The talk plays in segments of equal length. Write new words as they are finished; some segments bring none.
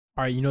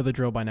All right, you know the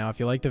drill by now.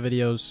 If you like the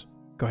videos,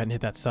 go ahead and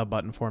hit that sub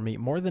button for me.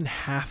 More than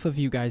half of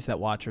you guys that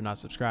watch are not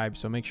subscribed,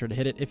 so make sure to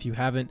hit it if you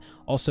haven't.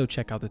 Also,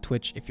 check out the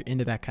Twitch if you're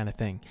into that kind of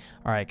thing.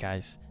 All right,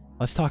 guys,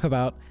 let's talk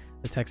about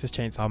the Texas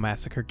Chainsaw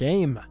Massacre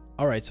game.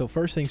 All right, so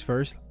first things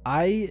first,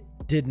 I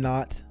did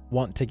not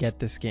want to get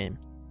this game.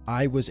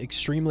 I was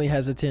extremely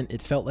hesitant.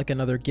 It felt like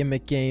another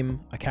gimmick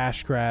game, a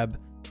cash grab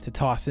to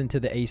toss into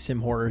the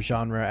ASIM horror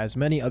genre, as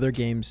many other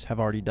games have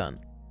already done.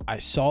 I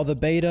saw the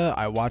beta,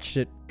 I watched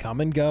it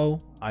come and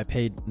go, I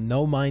paid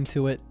no mind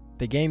to it.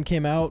 The game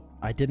came out,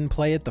 I didn't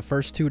play it the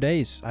first 2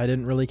 days, I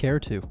didn't really care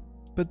to.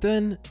 But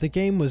then the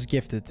game was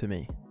gifted to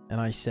me,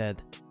 and I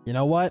said, you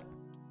know what?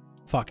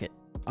 Fuck it.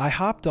 I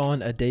hopped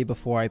on a day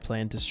before I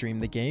planned to stream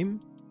the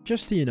game,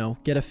 just to, you know,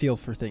 get a feel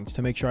for things,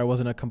 to make sure I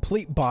wasn't a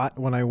complete bot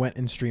when I went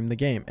and streamed the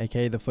game,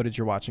 aka the footage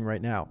you're watching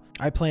right now.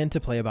 I planned to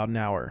play about an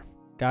hour.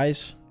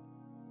 Guys,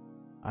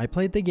 I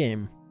played the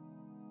game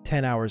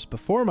 10 hours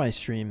before my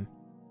stream,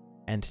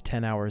 and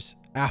 10 hours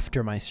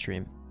after my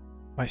stream.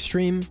 My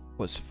stream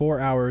was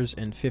 4 hours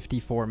and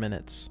 54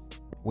 minutes.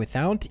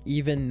 Without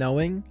even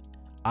knowing,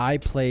 I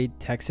played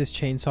Texas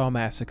Chainsaw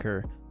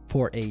Massacre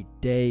for a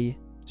day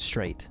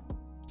straight.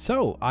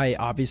 So I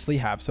obviously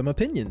have some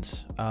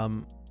opinions.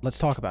 Let's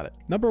talk about it.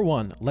 Number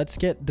one, let's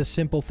get the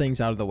simple things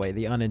out of the way,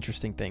 the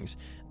uninteresting things.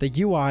 The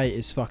UI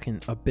is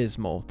fucking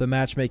abysmal. The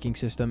matchmaking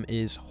system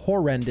is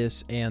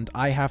horrendous, and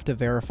I have to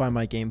verify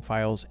my game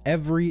files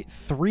every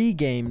 3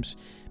 games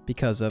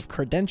because of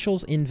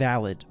credentials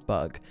invalid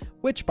bug,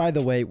 which, by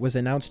the way, was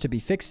announced to be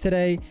fixed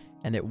today,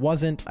 and it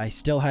wasn't. I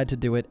still had to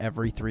do it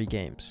every 3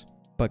 games.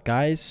 But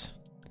guys,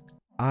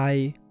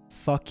 I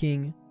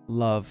fucking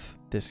love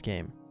this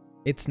game.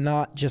 It's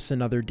not just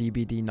another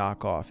DBD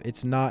knockoff.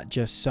 It's not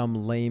just some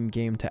lame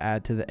game to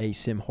add to the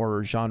ASIM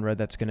horror genre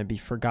that's going to be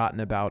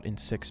forgotten about in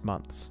 6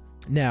 months.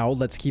 Now,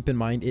 let's keep in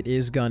mind it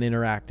is Gun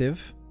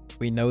Interactive.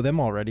 We know them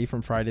already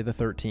from Friday the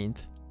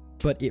 13th.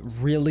 But it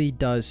really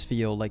does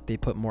feel like they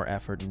put more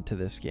effort into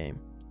this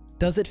game.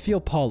 Does it feel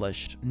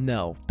polished?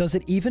 No. Does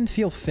it even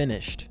feel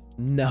finished?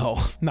 No,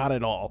 not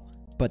at all.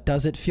 But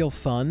does it feel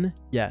fun?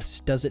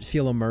 Yes. Does it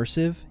feel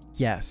immersive?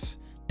 Yes.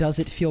 Does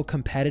it feel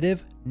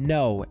competitive?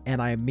 No,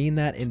 and I mean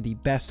that in the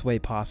best way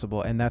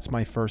possible, and that's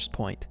my first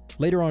point.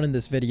 Later on in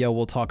this video,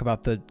 we'll talk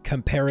about the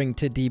comparing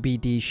to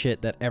DBD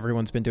shit that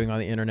everyone's been doing on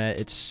the internet.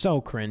 It's so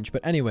cringe.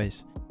 But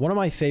anyways, one of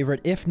my favorite,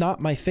 if not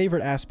my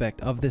favorite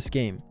aspect of this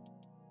game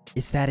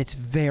is that it's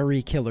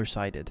very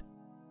killer-sided.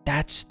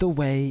 That's the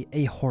way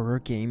a horror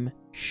game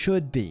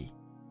should be.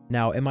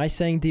 Now, am I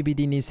saying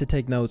DBD needs to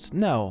take notes?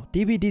 No,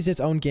 DBD's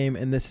its own game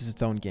and this is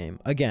its own game.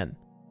 Again,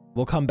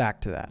 we'll come back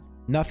to that.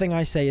 Nothing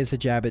I say is a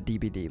jab at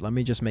DBD. Let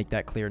me just make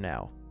that clear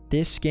now.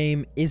 This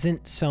game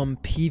isn't some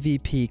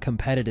PvP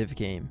competitive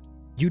game.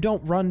 You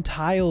don't run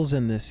tiles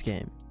in this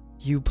game.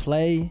 You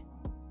play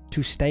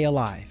to stay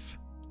alive.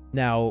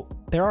 Now,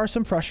 there are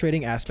some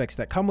frustrating aspects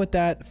that come with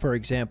that. For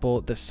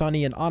example, the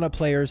Sunny and Ana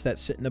players that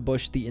sit in a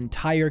bush the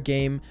entire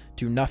game,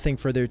 do nothing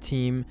for their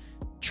team,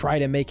 try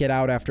to make it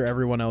out after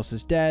everyone else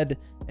is dead,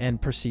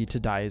 and proceed to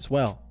die as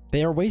well.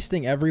 They are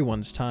wasting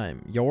everyone's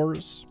time.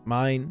 Yours,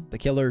 mine, the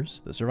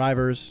killers, the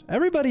survivors,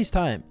 everybody's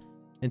time.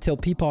 Until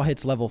Peepaw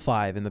hits level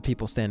 5 and the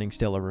people standing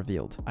still are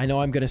revealed. I know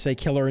I'm going to say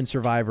Killer and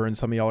Survivor and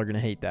some of y'all are going to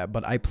hate that,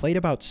 but I played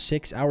about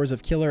 6 hours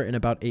of Killer and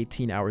about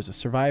 18 hours of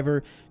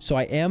Survivor, so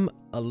I am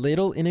a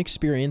little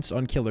inexperienced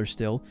on Killer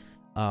still.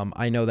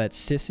 I know that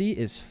Sissy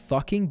is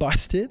fucking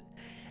busted,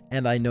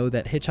 and I know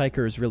that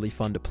Hitchhiker is really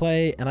fun to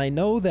play, and I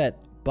know that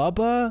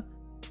Bubba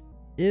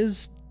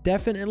is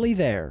definitely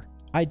there.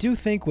 I do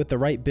think with the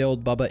right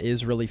build, Bubba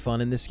is really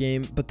fun in this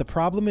game, but the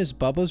problem is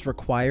Bubba's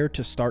required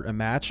to start a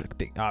match,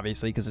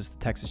 obviously, because it's the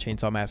Texas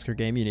Chainsaw Massacre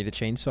game, you need a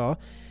chainsaw,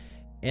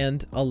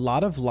 and a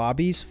lot of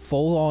lobbies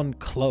full-on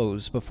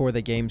close before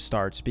the game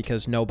starts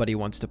because nobody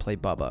wants to play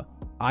Bubba.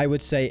 I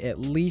would say at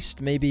least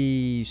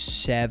maybe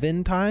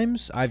 7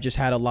 times I've just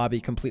had a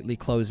lobby completely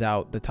close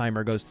out, the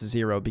timer goes to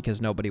 0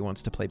 because nobody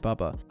wants to play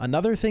Bubba.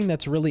 Another thing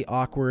that's really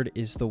awkward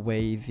is the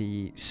way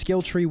the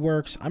skill tree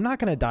works. I'm not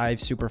going to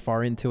dive super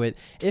far into it.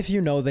 If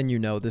you know, then you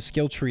know. The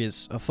skill tree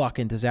is a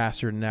fucking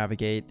disaster to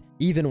navigate.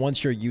 Even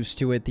once you're used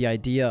to it, the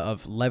idea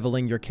of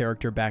leveling your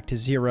character back to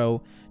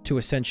 0 to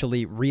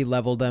essentially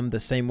re-level them the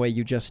same way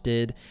you just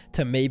did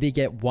to maybe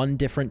get one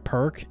different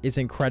perk is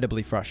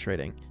incredibly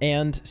frustrating.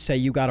 And say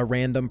you got a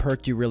random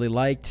perk you really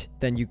liked,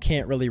 then you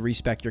can't really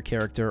respec your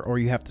character, or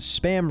you have to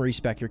spam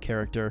respec your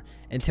character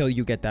until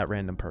you get that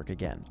random perk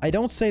again. I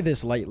don't say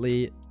this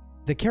lightly.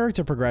 The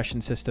character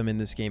progression system in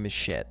this game is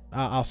shit.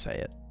 I'll say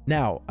it.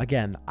 Now,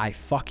 again, I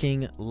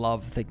fucking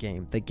love the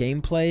game. The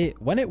gameplay,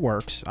 when it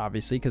works,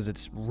 obviously, because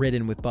it's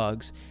ridden with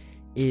bugs,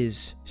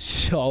 is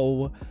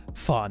so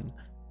fun.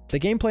 The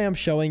gameplay I'm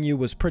showing you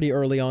was pretty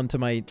early on to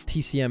my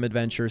TCM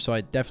adventure, so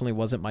I definitely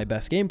wasn't my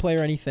best gameplay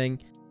or anything,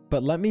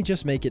 but let me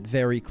just make it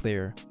very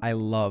clear, I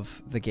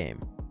love the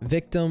game.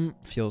 Victim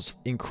feels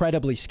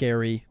incredibly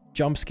scary.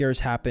 Jump scares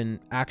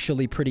happen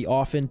actually pretty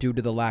often due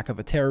to the lack of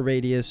a terror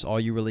radius. All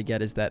you really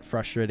get is that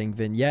frustrating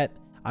vignette.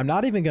 I'm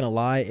not even gonna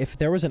lie, if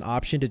there was an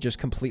option to just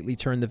completely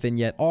turn the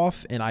vignette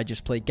off and I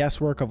just play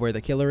guesswork of where the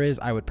killer is,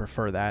 I would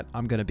prefer that.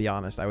 I'm gonna be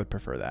honest, I would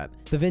prefer that.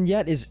 The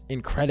vignette is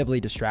incredibly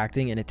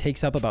distracting and it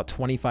takes up about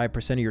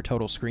 25% of your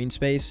total screen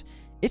space.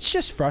 It's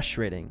just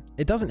frustrating.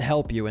 It doesn't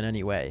help you in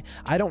any way.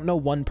 I don't know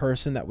one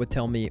person that would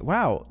tell me,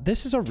 wow,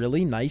 this is a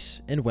really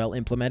nice and well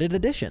implemented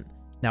addition.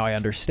 Now I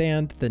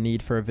understand the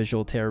need for a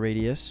visual tear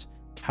radius.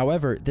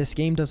 However, this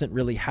game doesn't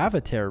really have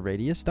a tear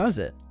radius, does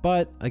it?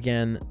 But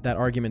again, that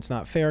argument's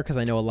not fair because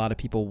I know a lot of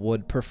people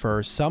would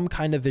prefer some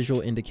kind of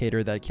visual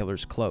indicator that a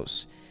killer's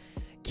close.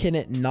 Can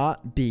it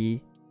not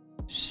be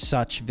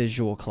such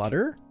visual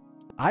clutter?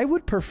 I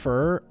would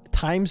prefer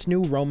Times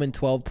New Roman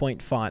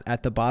 12-point font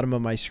at the bottom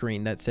of my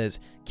screen that says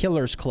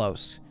killer's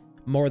close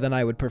more than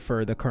I would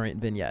prefer the current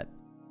vignette.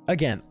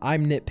 Again,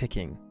 I'm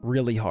nitpicking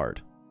really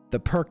hard. The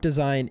perk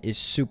design is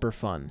super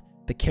fun.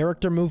 The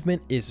character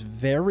movement is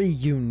very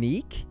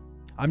unique.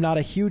 I'm not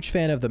a huge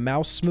fan of the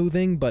mouse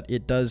smoothing, but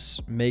it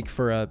does make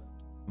for a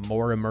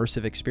more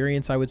immersive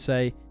experience, I would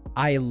say.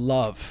 I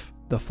love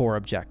the 4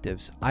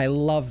 objectives. I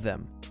love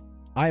them.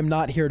 I am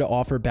not here to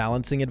offer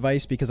balancing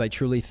advice because I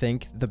truly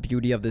think the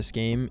beauty of this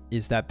game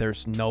is that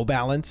there's no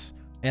balance.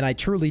 And I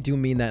truly do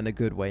mean that in a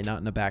good way, not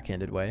in a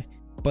backhanded way.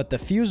 But the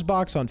fuse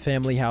box on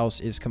Family House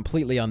is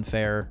completely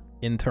unfair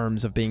in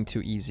terms of being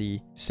too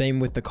easy. Same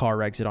with the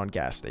car exit on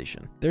Gas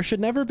Station. There should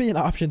never be an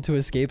option to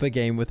escape a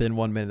game within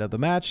 1 minute of the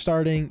match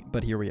starting,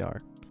 but here we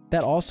are.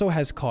 That also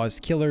has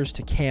caused killers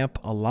to camp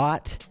a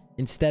lot.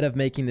 Instead of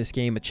making this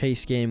game a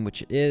chase game,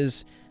 which it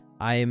is,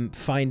 I'm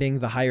finding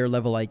the higher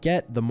level I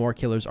get, the more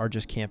killers are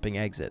just camping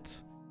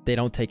exits. They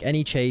don't take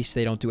any chase,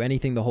 they don't do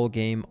anything the whole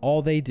game.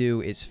 All they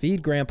do is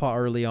feed Grandpa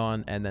early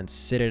on and then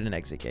sit at an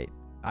exit gate.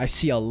 I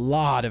see a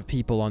lot of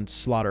people on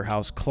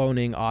Slaughterhouse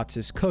cloning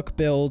Otz's cook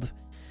build,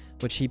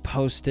 which he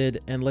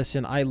posted. And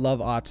listen, I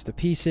love Otz to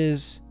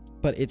pieces,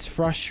 but it's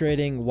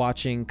frustrating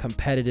watching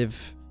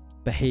competitive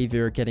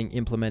behavior getting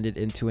implemented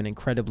into an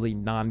incredibly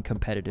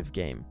non-competitive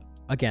game.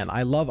 Again,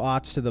 I love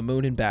Otz to the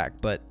moon and back,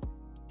 but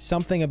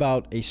something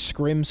about a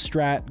scrim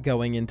strat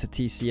going into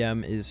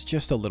TCM is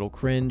just a little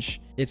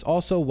cringe. It's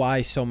also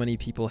why so many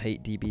people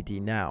hate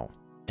DBD now.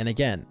 And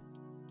again,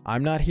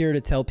 I'm not here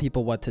to tell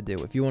people what to do.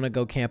 If you want to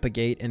go camp a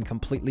gate and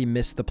completely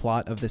miss the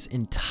plot of this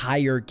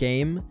entire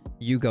game,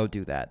 you go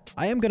do that.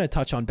 I am going to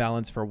touch on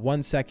balance for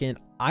 1 second.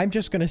 I'm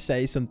just going to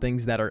say some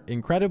things that are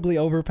incredibly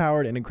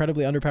overpowered and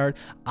incredibly underpowered.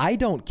 I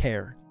don't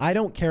care. I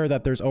don't care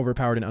that there's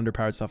overpowered and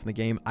underpowered stuff in the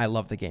game. I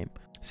love the game.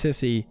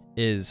 Sissy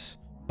is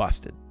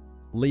busted.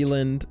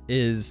 Leland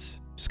is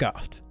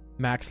scuffed.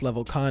 Max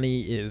level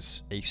Connie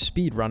is a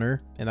speedrunner,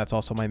 and that's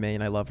also my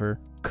main. I love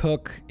her.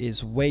 Cook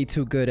is way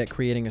too good at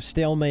creating a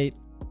stalemate,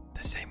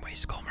 the same way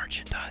Skull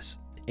Merchant does.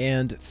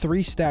 And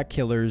 3-stack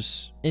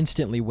killers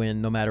instantly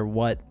win no matter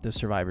what the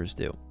survivors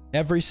do.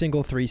 Every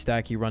single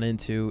 3-stack you run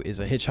into is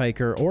a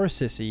hitchhiker or a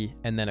sissy,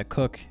 and then a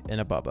cook and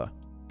a Bubba.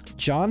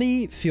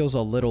 Johnny feels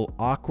a little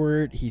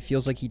awkward. He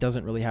feels like he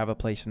doesn't really have a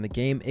place in the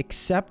game,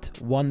 except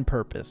one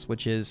purpose,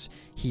 which is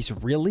he's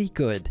really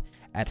good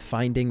at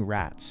finding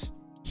rats.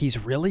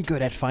 He's really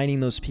good at finding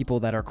those people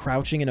that are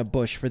crouching in a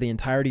bush for the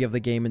entirety of the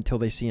game until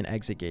they see an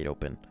exit gate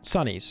open.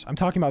 Sunnies. I'm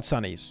talking about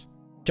Sunnies.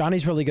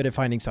 Johnny's really good at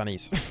finding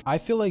Sunnies. I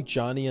feel like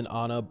Johnny and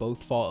Anna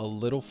both fall a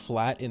little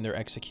flat in their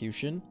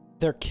execution.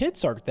 Their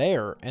kits are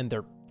there and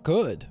they're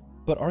good,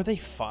 but are they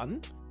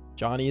fun?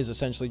 Johnny is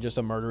essentially just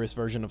a murderous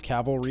version of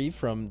Cavalry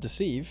from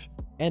Deceive,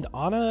 and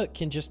Anna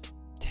can just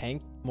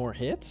tank more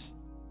hits?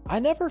 I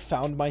never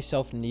found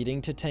myself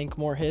needing to tank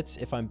more hits,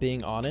 if I'm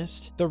being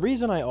honest. The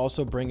reason I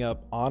also bring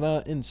up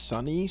Anna and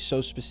Sunny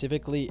so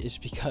specifically is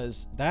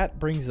because that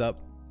brings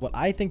up what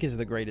I think is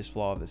the greatest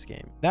flaw of this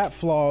game. That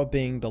flaw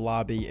being the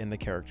lobby and the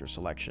character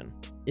selection.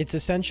 It's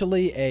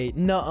essentially a,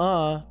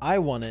 nuh-uh, I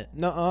want it,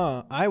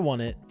 nuh-uh, I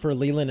want it for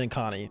Leland and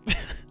Connie.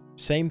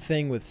 Same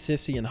thing with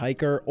Sissy and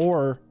Hiker,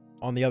 or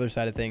on the other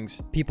side of things,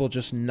 people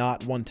just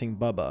not wanting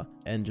Bubba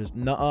and just,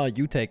 nuh-uh,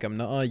 you take him,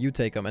 nuh-uh, you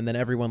take him, and then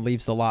everyone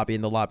leaves the lobby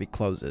and the lobby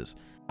closes.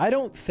 I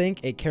don't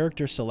think a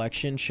character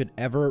selection should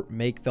ever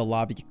make the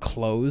lobby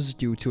close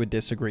due to a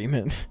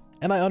disagreement.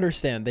 And I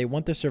understand they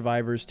want the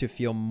survivors to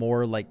feel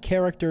more like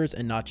characters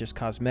and not just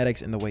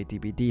cosmetics in the way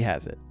DBD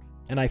has it.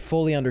 And I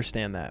fully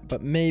understand that,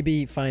 but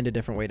maybe find a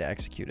different way to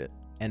execute it.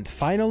 And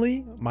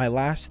finally, my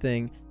last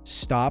thing,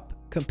 stop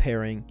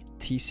comparing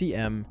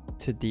TCM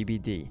to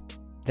DBD.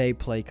 They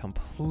play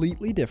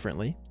completely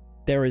differently.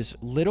 There is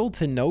little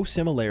to no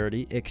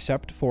similarity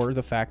except for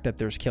the fact that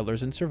there's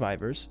killers and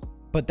survivors.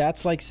 But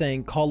that's like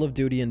saying Call of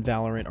Duty and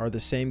Valorant are the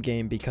same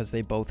game because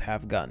they both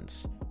have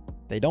guns.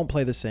 They don't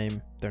play the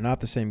same. They're not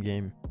the same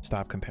game.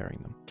 Stop comparing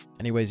them.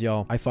 Anyways,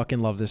 y'all, I fucking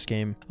love this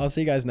game. I'll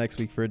see you guys next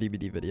week for a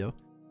DBD video.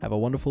 Have a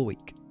wonderful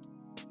week.